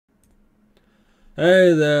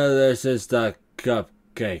Hey there, this is the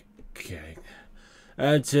Cupcake King,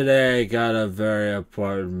 and today I got a very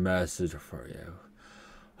important message for you.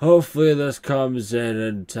 Hopefully, this comes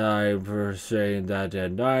in time for saying that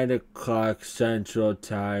at 9 o'clock Central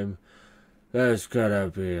Time, there's gonna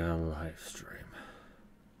be a live stream.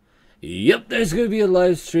 Yep, there's gonna be a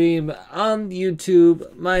live stream on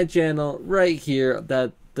YouTube, my channel, right here,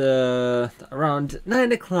 that around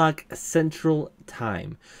 9 o'clock Central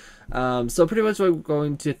Time. So pretty much what I'm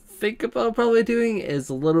going to think about probably doing is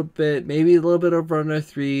maybe a little bit of Runner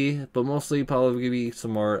 3, but mostly probably going to be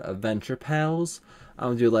some more Adventure Pals. I'm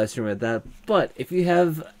going to do a live stream at that. But if you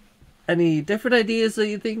have any different ideas that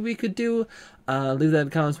you think we could do, leave that in the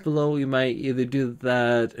comments below. We might either do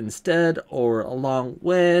that instead or along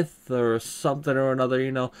with or something or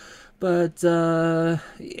another. But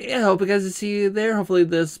yeah, I hope you guys to see you there. Hopefully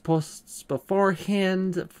this posts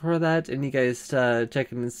beforehand for that, and you guys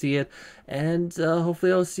check in and see it. And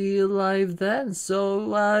hopefully I'll see you live then. So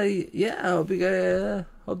yeah, I hope you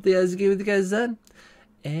guys get with you guys then,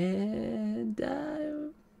 and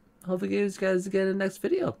hope you guys get in the next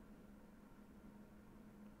video.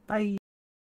 Bye.